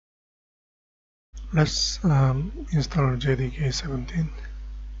Let's install JDK 17.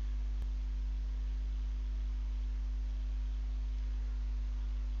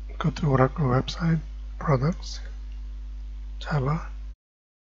 Go to Oracle website, products, Java,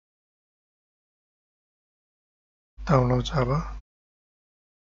 download Java.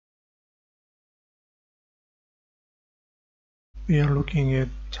 We are looking at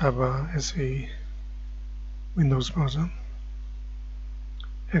Java SE Windows version,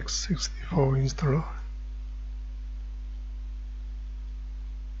 x64 installer.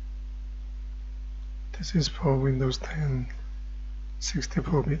 This is for Windows 10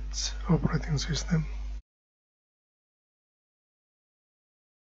 64 bits operating system.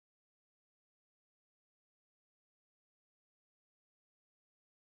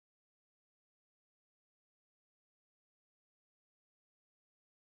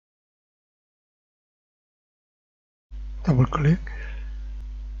 Double click.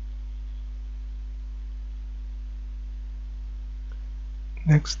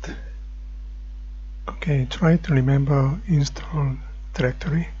 Next. Okay, try to remember install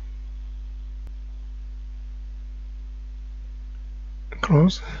directory.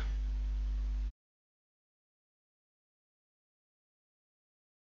 Close.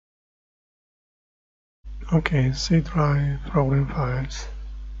 Okay, C drive program files,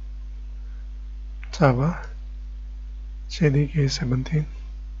 Java, JDK 17,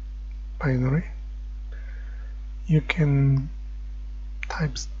 binary. You can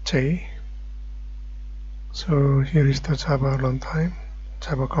type J. So here is the Java runtime,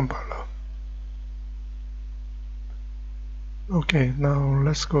 Java compiler. Okay, now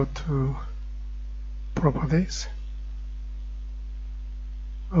let's go to properties,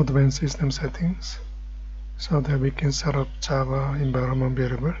 advanced system settings, so that we can set up Java environment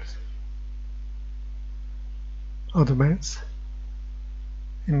variables. Advanced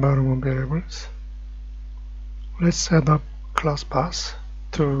environment variables. Let's set up class path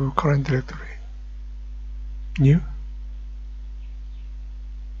to current directory. New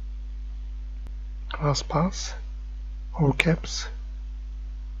class path, all caps,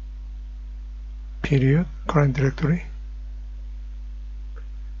 period, current directory.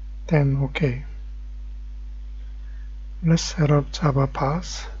 Then OK. Let's set up Java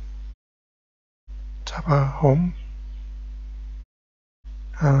path, Java home.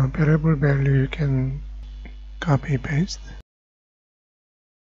 Variable value you can copy paste.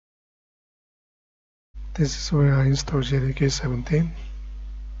 This is where I install JDK 17.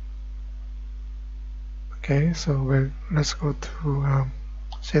 Okay, so let's go to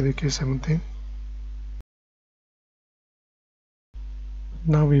JDK 17.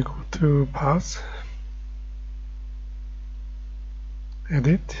 Now we go to path,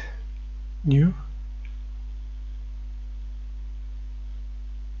 edit, new.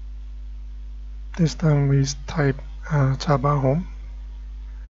 This time we type Java home.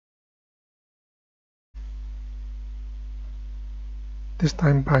 This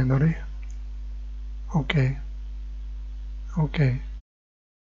time binary. OK. OK.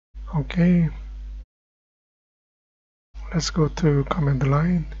 OK. Let's go to command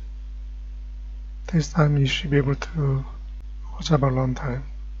line. This time you should be able to Java runtime.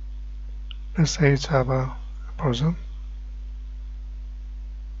 Let's say Java version.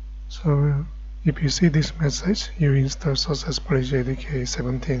 So if you see this message, you install successfully JDK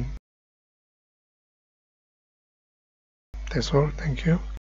 17. That's all. Thank you.